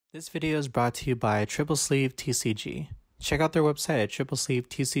This video is brought to you by Triple Sleeve TCG. Check out their website at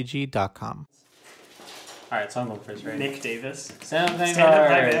triplesleevetcg.com. Alright, so I'm going first, right? Nick Davis. Stand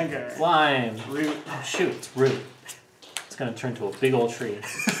Vanguard. Vanguard. Lime. Root. Oh, shoot, it's root. It's gonna turn to a big old tree.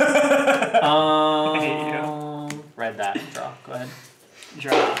 I hate you. Read that. Draw. Go ahead.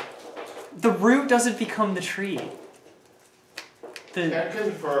 Draw. The root doesn't become the tree. Can't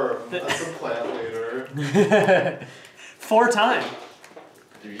confirm. That's a plant later. 4 times.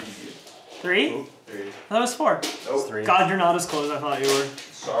 3. 3? Oh, 3. That was 4. Nope. 3. God, you're not as close as I thought you were.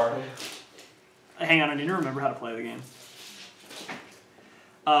 Sorry. Hang on, I need to remember how to play the game.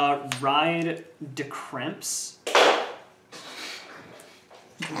 Ride de Crimps.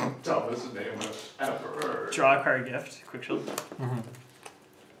 Dumbest name I've ever heard. Draw a card gift. Quick shield.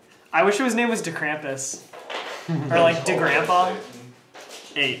 I wish his name was De Krampus. Or like De Grandpa.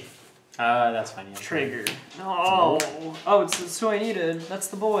 8. That's fine. Yeah. Trigger. No. Oh, it's who I needed. That's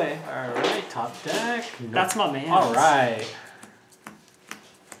the boy. Alright, top deck. Nope. That's my man. Alright.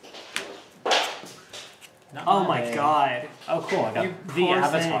 Oh my god. Oh, cool. I got You the poor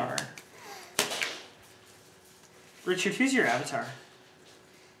avatar. Richard, who's your avatar?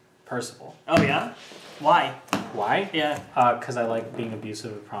 Percival. Oh yeah? Why? Why? Yeah. Because I like being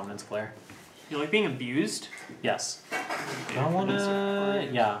abusive of prominence glare. You like being abused? Yes. I don't wanna.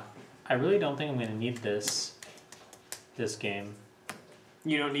 Yeah. I really don't think I'm gonna need this game.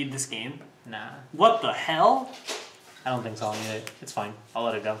 You don't need this game? Nah. What the hell? I don't think so. I'll need it. It's fine. I'll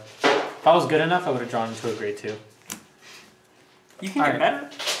let it go. If I was good enough, I would have drawn into a grade 2. You can get better.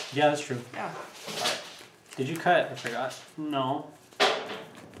 Yeah, that's true. Yeah. Alright. Did you cut? I forgot. No.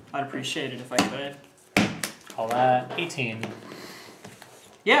 I'd appreciate it if I could. All that. 18.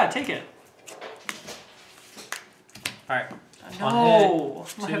 Yeah, take it. Alright. No.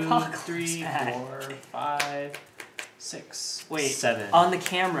 One hit. 2, 3, 4, 5, 6, Wait. 7. On the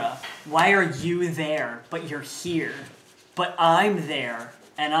camera, why are you there, but you're here? But I'm there,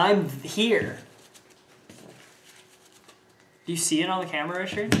 and I'm here. Do you see it on the camera,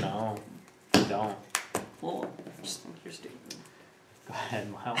 Richard? No. I don't. Well, I just think you're stupid. Go ahead,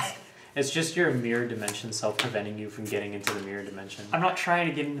 Miles. It's just your mirror dimension self preventing you from getting into the mirror dimension. I'm not trying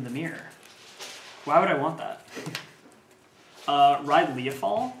to get into the mirror. Why would I want that? Ride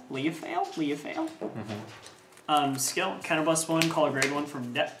Leofal? Leofale? Skill, counterblast 1, call a grade 1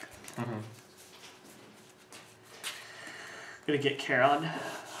 from deck. Gonna get Charon.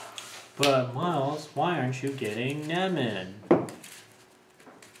 But Miles, why aren't you getting Nemin?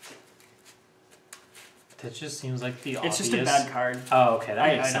 That just seems like the obvious. It's just a bad card. Oh, okay,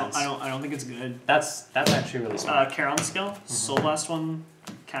 that makes sense. I don't think it's good. That's actually really smart. Charon skill, Soul Blast 1,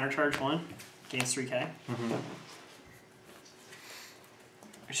 countercharge 1, gains 3k.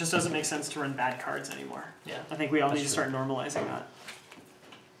 It just doesn't make sense to run bad cards anymore. Yeah, I think we all need to start normalizing that.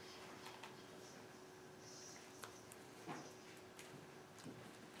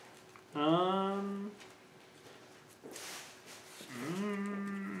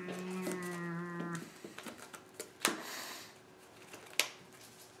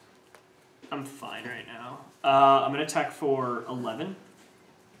 I'm fine right now. I'm gonna attack for 11.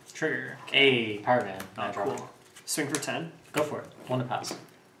 Trigger. A power van. Oh, cool. Swing for 10. Go for it. 1 to pass.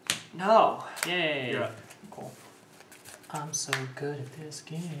 No. Yay. You're up. Cool. I'm so good at this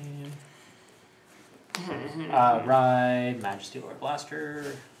game. Ride Majesty Luard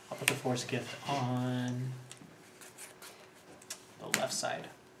Blaster. I'll put the Force Gift on the left side.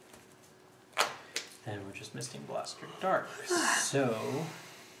 And we're just Misting Blaster Dark. So,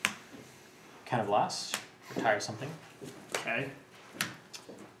 Counter Blast. Retire something. Okay.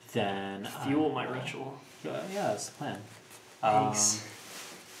 Then fuel my ritual. Yeah, that's the plan. Thanks.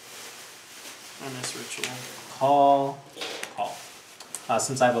 And this ritual. Call.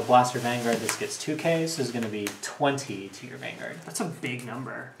 Since I have a Blaster Vanguard, this gets 2k, so it's going to be 20 to your Vanguard. That's a big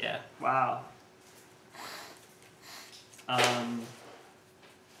number. Yeah. Wow. Does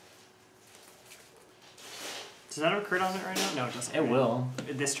that have a crit on it right now? No, it doesn't. It will.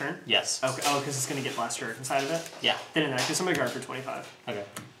 This turn? Yes. Okay. Oh, because it's going to get Blaster inside of it? Yeah. Then in that case, I'm going to guard for 25. Okay.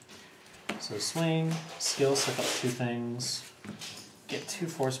 So swing, skill, suck up 2 things, get 2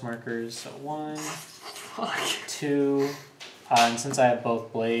 force markers, so 1, 2, and since I have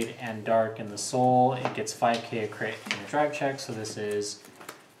both Blade and Dark in the Soul, it gets 5k a crit in a drive check, so this is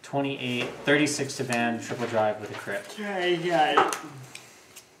 28, 36 to Van, triple drive with a crit. Okay, got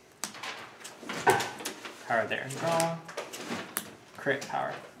it. Power there, draw, crit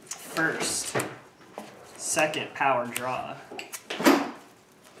power. First, second power draw,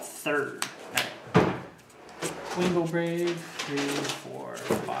 third. Wingle Brave, 3, 4,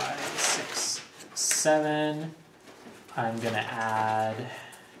 5, 6, 7. I'm going to add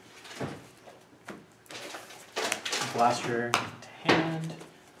Blaster to hand.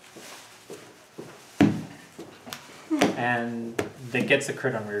 And that gets the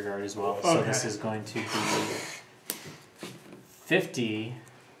crit on rearguard as well. So this is going to be 50.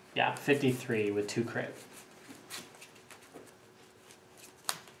 Yeah, 53 with 2 crit.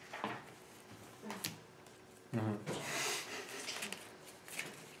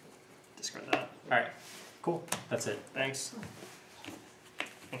 Discard that. Alright, cool. That's it. Thanks.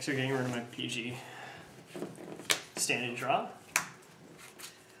 Thanks for getting rid of my PG. Stand and draw.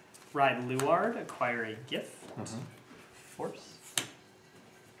 Ride Luard, acquire a gift. Force.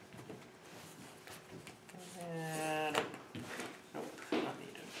 And nope, not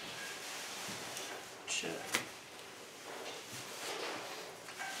needed. Shit.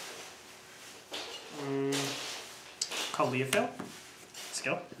 Call Leofail.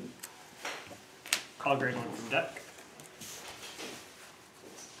 Skill. Call grade 1 from deck.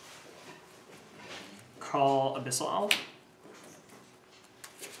 Call Abyssal Owl.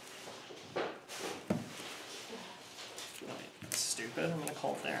 That's stupid. I'm gonna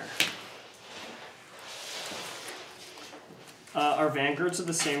call it there. Our Vanguards are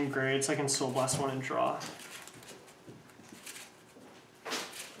the same grade, so I can Soul Blast 1 and draw.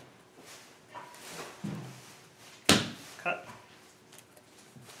 Cut.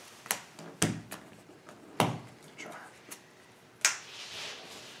 Draw.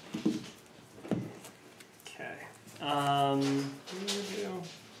 Okay. What do we do?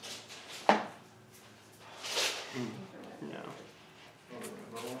 No.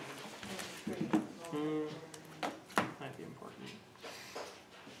 Might be important.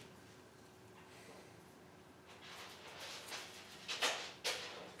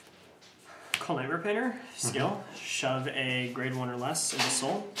 Call Nightmare Painter. Skill. Shove a grade 1 or less into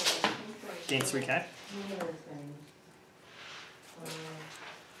Soul. Gain 3k.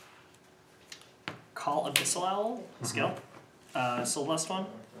 Call Abyssal Owl. Skill. Soul Blast 1.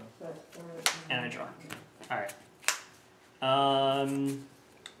 And I draw. Alright. And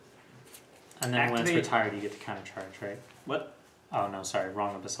then when it's Activate- retired, you get to counter charge, right? What? Oh no, sorry,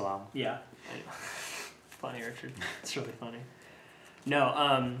 wrong Abyssal Owl. Yeah. Funny, Richard. It's really funny.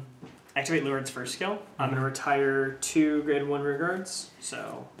 No, activate Luard's first skill. I'm going to retire 2 grade 1 rearguards,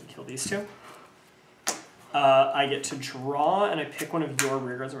 so kill these 2. I get to draw, and I pick one of your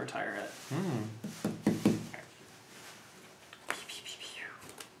rearguards and retire it.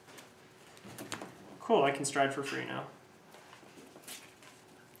 Cool, I can stride for free now.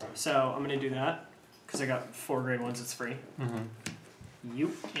 So I'm going to do that, because I got 4 grade 1s, it's free.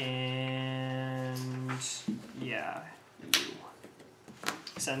 You and yeah, you.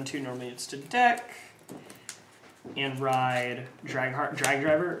 Send 2 normal units to deck and ride Dragheart, Drag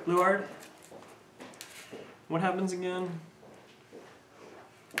Driver, Luard. What happens again?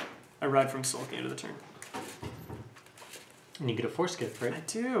 I ride from Soul at the end of the turn. And you get a force gift, right? I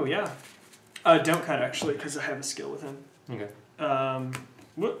do, yeah. Don't cut actually, because I have a skill with him. Okay.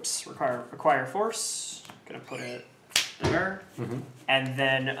 Whoops. Acquire force. Gonna put it there. And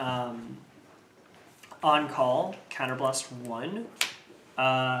then on call, counterblast 1.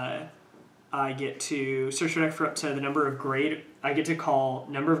 I get to search for deck for up to the number of grade. I get to call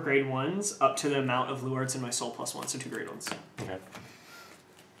number of grade 1s up to the amount of Luards in my Soul plus 1, so 2 grade 1s. Okay.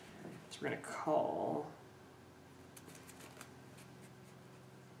 So we're gonna call.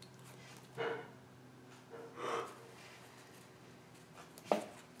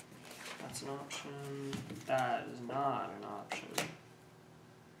 That's an option. That is not an option.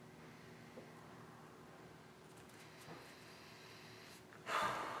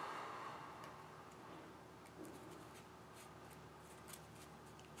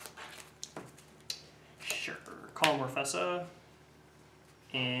 Sure. Call Morfessa.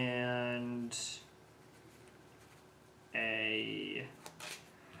 And a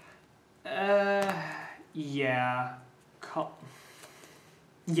yeah. Call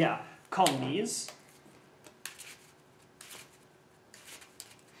knees.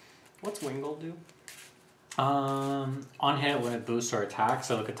 What's Wingle do? On hit when it boosts or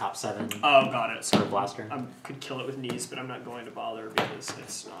attacks, I look at top 7 Oh, got it. for So a blaster. I could kill it with knees, but I'm not going to bother because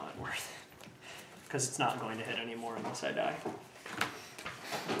it's not worth it. Because it's not going to hit anymore unless I die.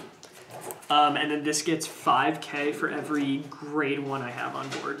 And then this gets 5k for every grade 1 I have on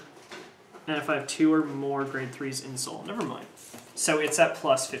board. And if I have 2 or more grade 3s in Soul, never mind. So it's at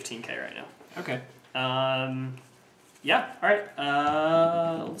plus 15k right now. Okay. Yeah, alright.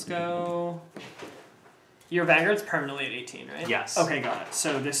 Let's go. Your Vanguard's permanently at 18, right? Yes. Okay, got it.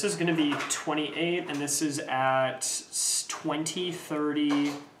 So this is going to be 28, and this is at 20,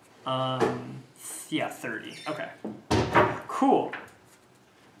 30, yeah, 30. Okay. Cool.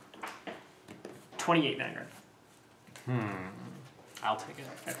 28 Vanguard. I'll take it.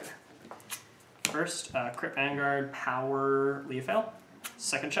 Okay. First, crit Vanguard, power, Leofail.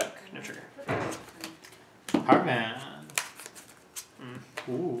 Second check, no trigger. Heartman.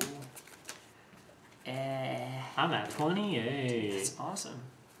 Ooh. I'm at 28. That's awesome.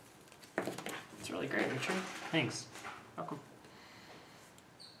 It's really great, Richard. Thanks. Welcome.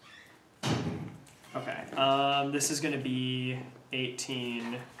 Okay, this is going to be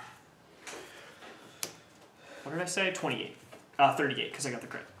 18. What did I say? 28. 38, because I got the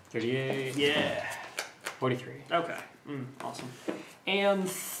crit. 38. Yeah. 43. Okay. Awesome. And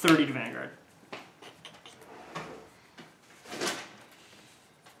 30 to Vanguard.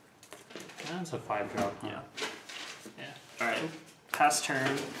 That's a 5-drop. Huh? Yeah. Alright. Past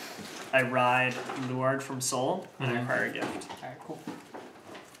turn, I ride Luard from Soul, and I acquire a gift. Alright, cool.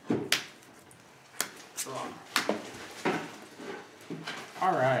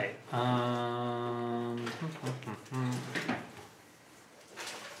 Alright.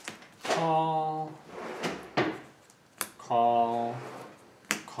 Call,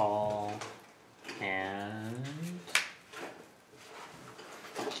 and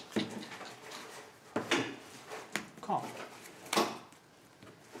call.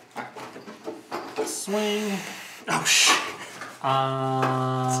 Swing. Oh shit.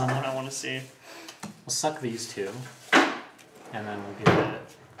 Someone I want to see. We'll suck these two, and then we'll get it.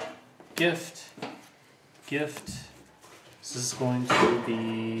 Gift. This is going to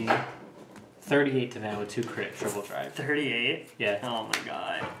be 38 to Van with 2 crit, triple drive. 38? Yeah. Oh my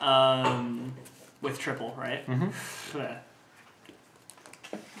god. With triple, right? Mm-hmm. Yeah.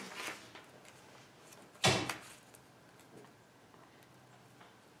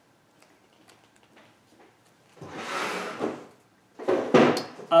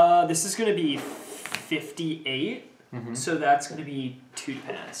 This is going to be 58, so that's going to be 2 to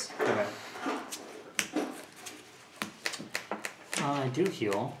pass. Okay. I do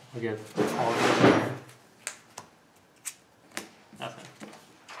heal. I'll give all of them. Nothing.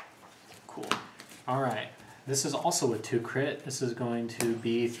 Cool. Alright. This is also with 2 crit. This is going to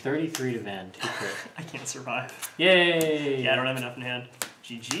be 33 to Van, 2 crit. I can't survive. Yay! Yeah, I don't have enough in hand.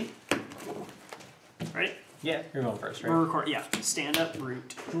 GG. Right? Yeah, you're going first, right? We're recording. Yeah. Stand up,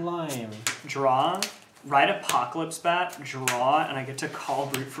 root. Lime. Draw. Ride Apocalypse Bat. Draw, and I get to call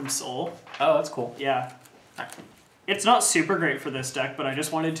Brute from Soul. Oh, that's cool. Yeah. It's not super great for this deck, but I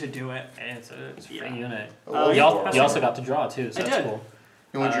just wanted to do it. It's a free Yeah. unit. Oh, You also got to draw too, so I that's did. cool.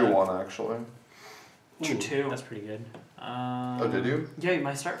 You only drew one, actually. Drew 2. That's pretty good. Oh, did you? Yeah,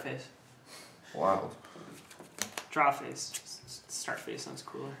 my start phase. Wow. Draw phase. Start phase sounds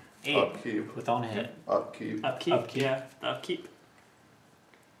cooler. 8 Upkeep. with on hit. Upkeep. Upkeep. Yeah, the upkeep.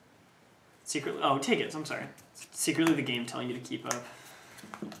 Secretly. Oh, take it. I'm sorry. Secretly, the game telling you to keep up.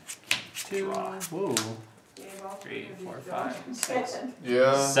 2. Draw. Whoa. 3, 4, 5, 6,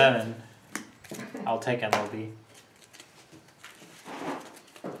 Yeah. 7. I'll take MLB.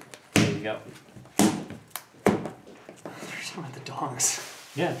 There you go. You're talking about the dogs.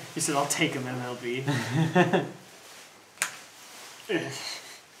 Yeah. You said I'll take him MLB.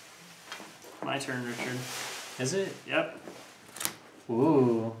 My turn, Richard. Is it? Yep.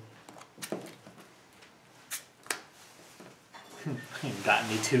 Ooh. Got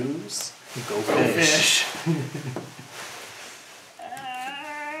any 2s? Go fish.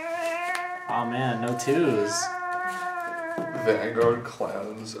 Oh man, no 2s. Vanguard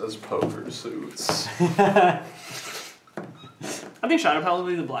clans as poker suits. I think Shadow Pal will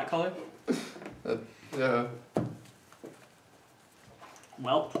be the black color. Yeah.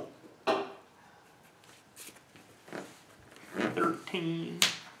 Welp. 13.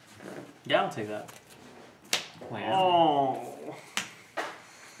 Yeah, I'll take that. Wow. Oh.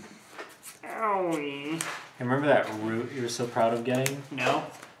 Owie. Remember that root you were so proud of getting? No.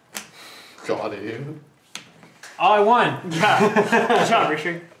 Got him. Oh, I won! Yeah. Good job,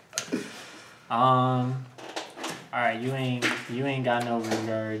 Richard. Alright, you ain't got no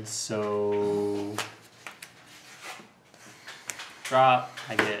regards, so drop.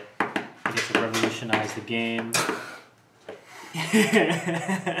 I get to revolutionize the game.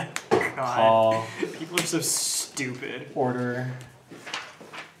 God. Call. People are so stupid. Order.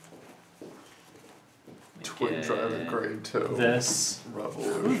 Twin Driver Grade 2. This.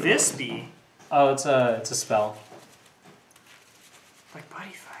 Revolution. Who this be? Oh, it's a spell. Like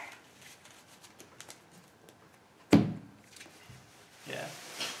Buddy Fight. Yeah.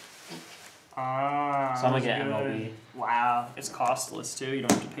 Ah. So I'm gonna that's get good. MLB. Wow. It's costless too. You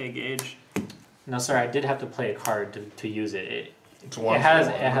don't have to pay a gauge. No, sorry, I did have to play a card to use it. It's It one has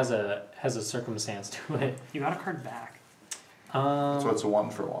for one. it has a circumstance to it. You got a card back. So it's a 1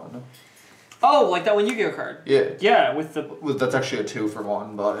 for 1. Oh, like that one Yu-Gi-Oh card. Yeah. Yeah, with the. That's actually a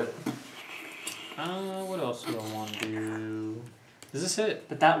 2-for-1, but. What else do I want to do? Is this it?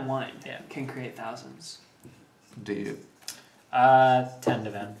 But that one can create thousands. Deep. 10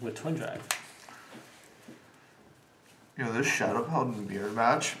 event with Twin Drive. You know, this Shadow Paladin mirror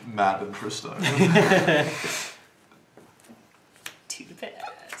match, mad interesting. Two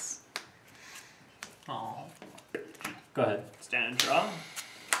pass. Oh. Go ahead. Stand and draw.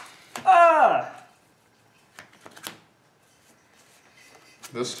 Ah!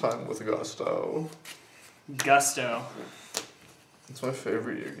 This time with Gusto. Gusto. It's my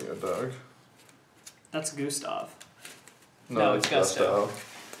favorite Yu-Gi-Oh deck. That's Gustav. No, it's Gusto.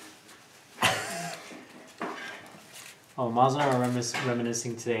 Oh, Maz and I were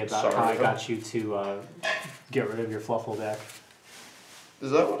reminiscing today about how I got you to get rid of your Fluffle deck. Is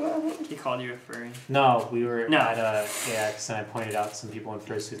that what happened? He called you a furry. No, we were at AX and I pointed out some people in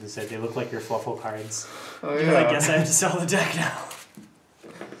Fursuit and said they look like your Fluffle cards. Oh, You're like, I guess I have to sell the deck now.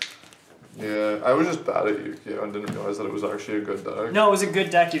 Yeah, I was just bad at Yu-Gi-Oh! And didn't realize that it was actually a good deck. No, it was a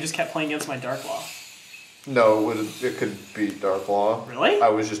good deck. You just kept playing against my Dark Law. No, it could beat Dark Law. Really? I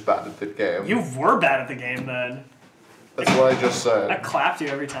was just bad at the game. You were bad at the game then. That's what I just said. I clapped you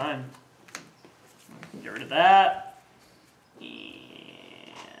every time. Get rid of that.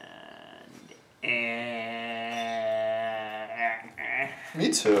 Me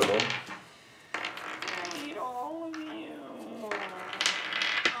too. I need all of you.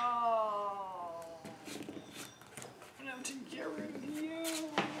 Oh. I have to get rid of you.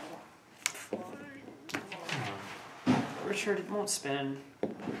 Fine. Richard, it won't spin.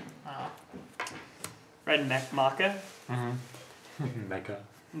 Red Mecha. Mm-hmm. Mecha.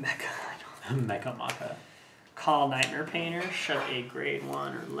 Mecha Maka. Call Nightmare Painter. Shove a grade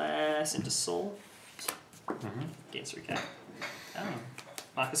 1 or less into Soul. Mm-hmm. Gains 3K. Oh.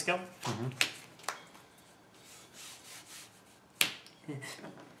 Maka skill. Mm-hmm.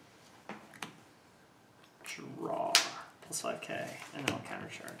 Draw. Plus 5K. And then I'll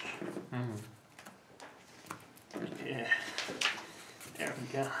countercharge. Mm-hmm. Yeah. There we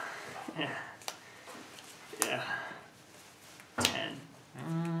go. Yeah. Yeah. 10.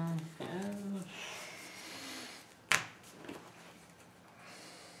 Yeah.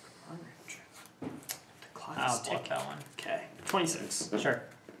 The clock I'll is block ticking. that one. Okay. 26. Sure.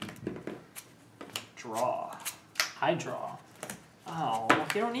 Draw. I draw. Oh,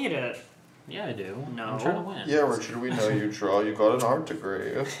 you don't need it. Yeah, I do. No. I'm trying to win. Yeah, Richard, we know you draw. You got an art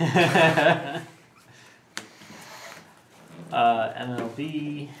degree.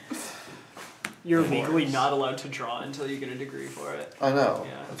 MLB. You're legally not allowed to draw until you get a degree for it. I know.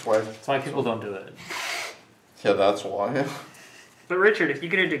 Yeah. That's why. That's why people don't do it. Yeah, that's why. But Richard, if you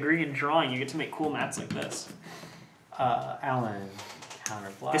get a degree in drawing, you get to make cool mats like this. Alan.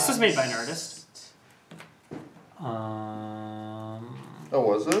 Counterblast. This was made by an artist. Oh,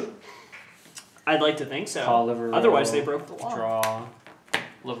 was it? I'd like to think so. Call Livero, Otherwise, they broke the law. Draw.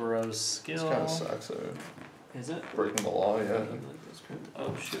 Livero's skill. It's kind of sexy. Is it? Breaking the law, yeah.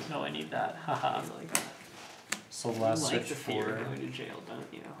 Oh shoot! No, I need that. Haha. Like that. So You last like search the fear for. of going to jail,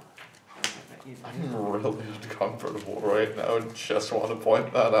 don't you? I bet you do. I'm really uncomfortable right now. Just want to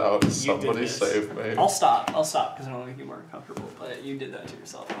point that out. Somebody this. save me. I'll stop because I don't want to make you more uncomfortable. But you did that to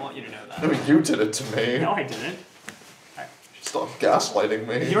yourself. I want you to know that. No, you did it to me. No, I didn't. Stop gaslighting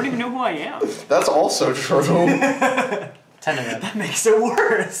me. You don't even know who I am. That's also true. 10 of them. That makes it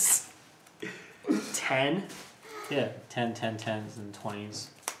worse. 10? Yeah, 10, 10, 10s, and 20s.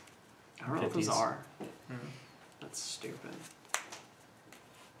 I don't know what those 50s. are. That's stupid.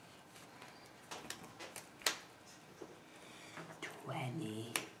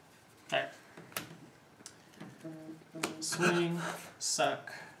 There. Swing,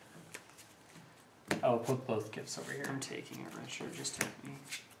 suck. Oh, put both gifts over here. I'm taking it, Richard. Just hit me.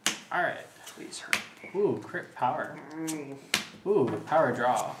 Alright. Please hurt me. Ooh, crit power. Ooh, power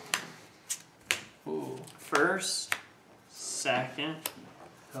draw. Ooh. First, second,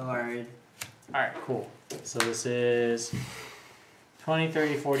 card. Alright, cool. So this is 20,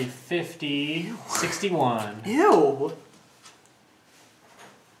 30, 40, 50, 61. Ew!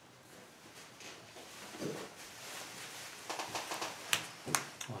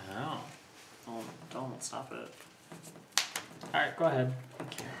 Wow. Oh, don't stop it. Alright, go ahead.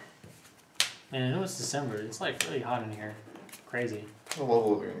 Okay. Man, I know it's December. It's like really hot in here. Crazy. I love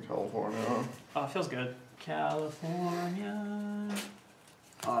living in California. Oh, it feels good. California.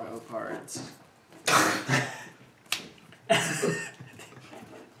 Auto parts.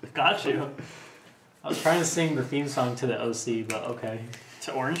 Got you. I was trying to sing the theme song to the OC, but okay.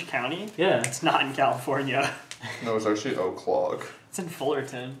 To Orange County? Yeah. It's not in California. No, it's actually Oak Log. It's in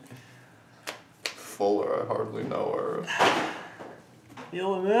Fullerton. fuller. I hardly know her.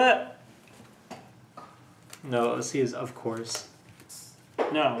 Feeling it? No, OC is of course.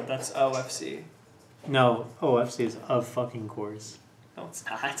 No, that's OFC. No, OFC is of fucking course. No, it's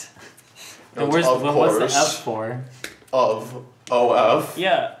not. Then It's where's of what's the course. F for? Of OF.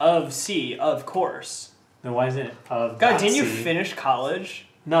 Yeah, of C, of course. Then why isn't it of God, dot didn't you C? finish college?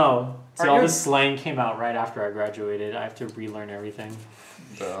 No. See, Are all you- this slang came out right after I graduated. I have to relearn everything.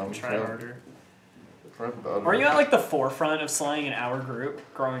 Damn. Try harder. Were you at like the forefront of slang in our group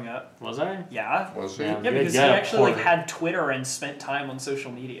growing up? Was I? Yeah. Was he? Yeah. Yeah, because Yeah, he actually like poor. had Twitter and spent time on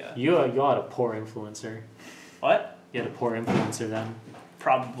social media. You had a poor influencer. What? You had a poor influencer then.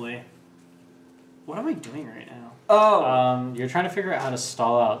 Probably. What am I doing right now? Oh. You're trying to figure out how to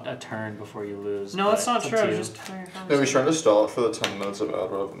stall out a turn before you lose. No, but that's not it's up true. to I you. was just telling your No, he's trying to stall it for the 10 minutes of ad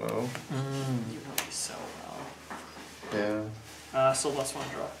revenue. You really so well. Yeah. So let's one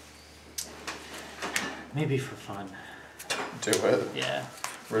draw. Maybe for fun. Do it. Yeah.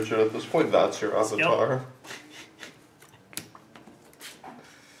 Richard, at this point, that's your avatar.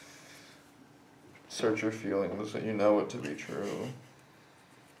 Search your feelings that you know it to be true.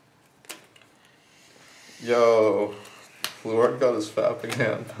 Yo, Luard got his fapping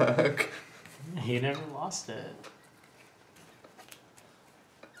hand back. He never lost it.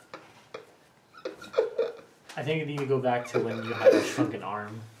 I think you need to go back to when you had a shrunken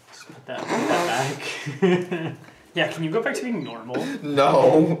arm. Just put that back. Yeah, can you go back to being normal?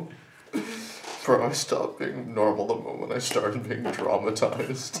 No. Bro, I stopped being normal the moment I started being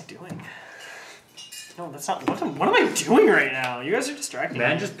traumatized. What am I doing? No, that's not. What am I doing right now? You guys are distracting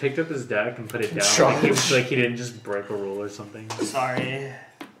Man me. just picked up his deck and put it down. Charge. Like he didn't just break a rule or something. Sorry.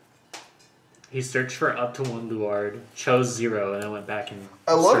 He searched for up to one Luard, chose 0, and then went back and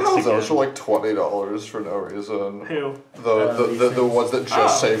I love searched how again. those are like $20 for no reason. Who? The these ones that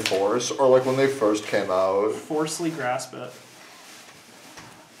just Oh. say force, or like when they first came out, Forcefully grasp it.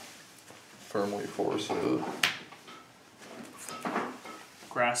 firmly force it.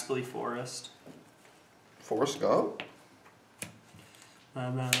 Grasply forest. Force Gump?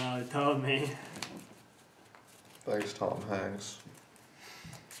 No, it told me. Thanks, Tom Hanks.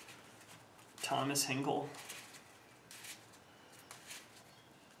 Thomas Hinkle.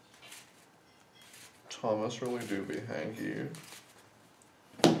 Thomas really do be hanky.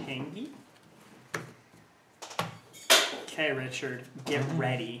 Hangy? Okay, Richard, get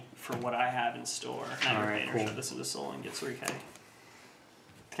ready for what I have in store. Not your Alright, painter, cool. show this into Soul and get 3K. Okay,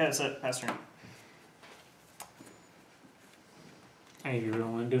 that's it. Pass turn. Hey, you really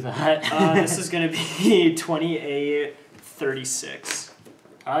want to do that? This is going to be 28-36.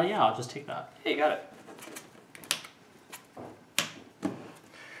 Yeah, I'll just take that. Hey, you got it.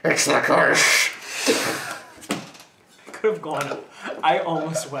 It's the curse! Could have gone. I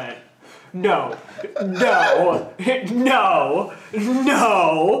almost went. No. No. No.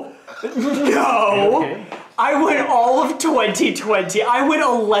 No. No. Okay. I went all of 2020. I went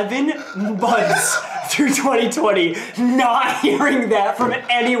 11 months through 2020 not hearing that from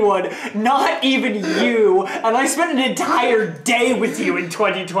anyone, not even you. And I spent an entire day with you in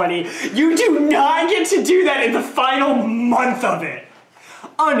 2020. You do not get to do that in the final month of it.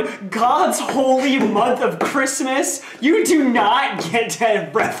 On God's holy month of Christmas, you do not get to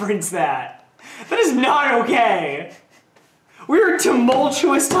reference that. That is not okay. We're in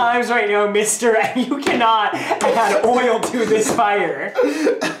tumultuous times right now, mister, and you cannot add oil to this fire.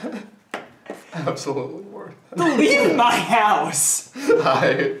 Absolutely worth it. Leave my house.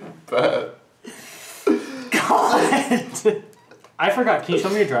 I bet. God. I forgot. Can you show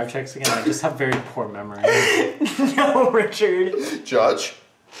me your drive checks again? I just have very poor memory. No, Richard. Judge.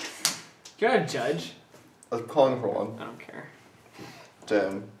 You're a judge. I'm calling for one. I don't care.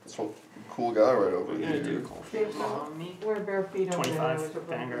 Damn. That's a cool guy right over You're gonna do a here. call for on me. We're bare feet over 25 there. There's a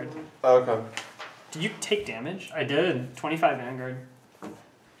Vanguard. Okay. Did you take damage? I did. 25 Vanguard.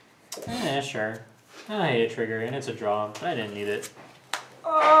 Sure. I hate a trigger, and it's a draw, but I didn't need it.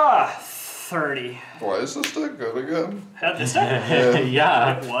 30. Why is this deck good again? Had this deck?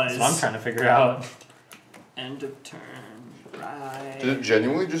 Yeah. It was. That's what I'm trying to figure out. End of turn. Right. Did it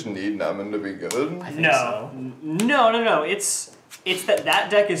genuinely just need Nemen to be good? I think No. so. No. It's that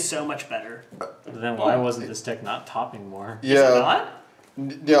deck is so much better. But then why wasn't this deck not topping more? Is it Yeah. not?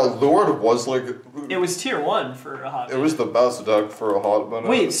 Yeah, Luard was like... It was tier 1 for a hot It was the best deck for a hot minute.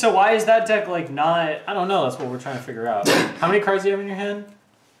 Wait, so why is that deck like not I don't know. That's what we're trying to figure out. How many cards do you have in your hand?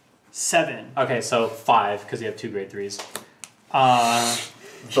 7? Okay, so 5, because you have 2 grade 3s.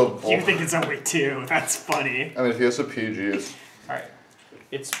 You think it's only 2? That's funny. I mean, if he has a PG, it's... Alright.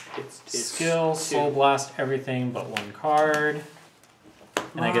 It's Skill, 2. Soul Blast, everything but 1 card.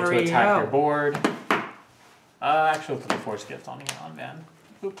 And I get to attack your board. Actually, we'll put the Force Gift on Van.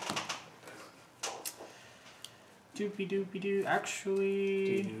 Oop. Doopy doopy doo.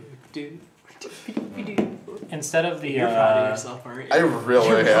 Actually, instead of the You're proud of yourself, aren't you? I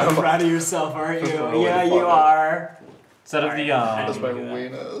really am. Proud of yourself, aren't you? Really yeah, you funny. are. instead of the That's my do that.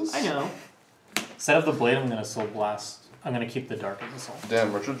 weenus. I know. instead of the blade, I'm gonna Soul Blast. I'm gonna keep the Dark of the Soul.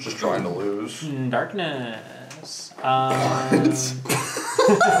 Damn, Richard's just trying to lose. Darkness.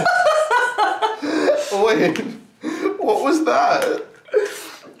 Wait, what was that?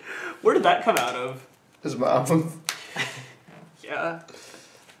 Where did that come out of? His mouth. Yeah.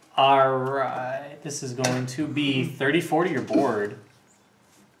 Alright, this is going to be 34 to your board.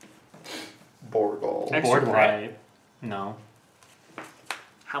 Borgall. Extra Board crit? right. No.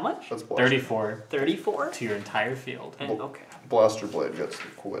 How much? That's Blaster. 34 34? to your entire field. And, okay. Blaster Blade gets the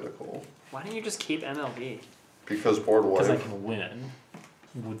critical. Why don't you just keep MLB? Because board Because I wipe. can win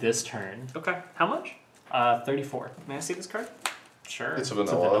with this turn. Okay. How much? 34. May I see this card? Sure. It's a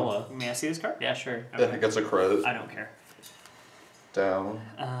vanilla. May I see this card? Yeah, sure. Yeah, it gets a credit. I don't care. Down.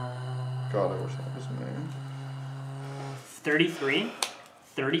 God, I wish that was me. 33?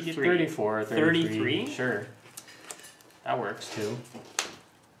 33? 34, 33. 33? Sure. That works too.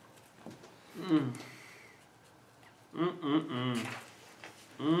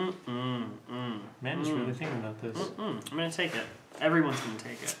 Man, just really thinking about this. I'm gonna take it. Everyone's gonna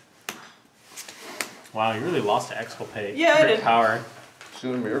take it. Wow, you really lost to Exculpate. Yeah, I Crit did. Power.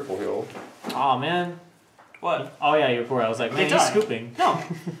 She's a Miracle Heal. Oh man. What? Oh yeah, you were. I was like, man, They he's die. scooping. No.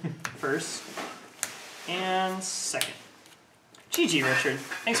 First and second. GG, Richard.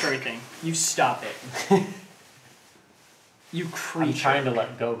 Thanks for everything. You stop it. You creature. I'm trying to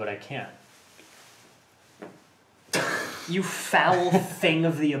let go, but I can't. You foul thing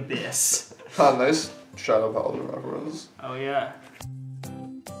of the abyss. Ah, nice Shadow Paladin reference. Oh yeah.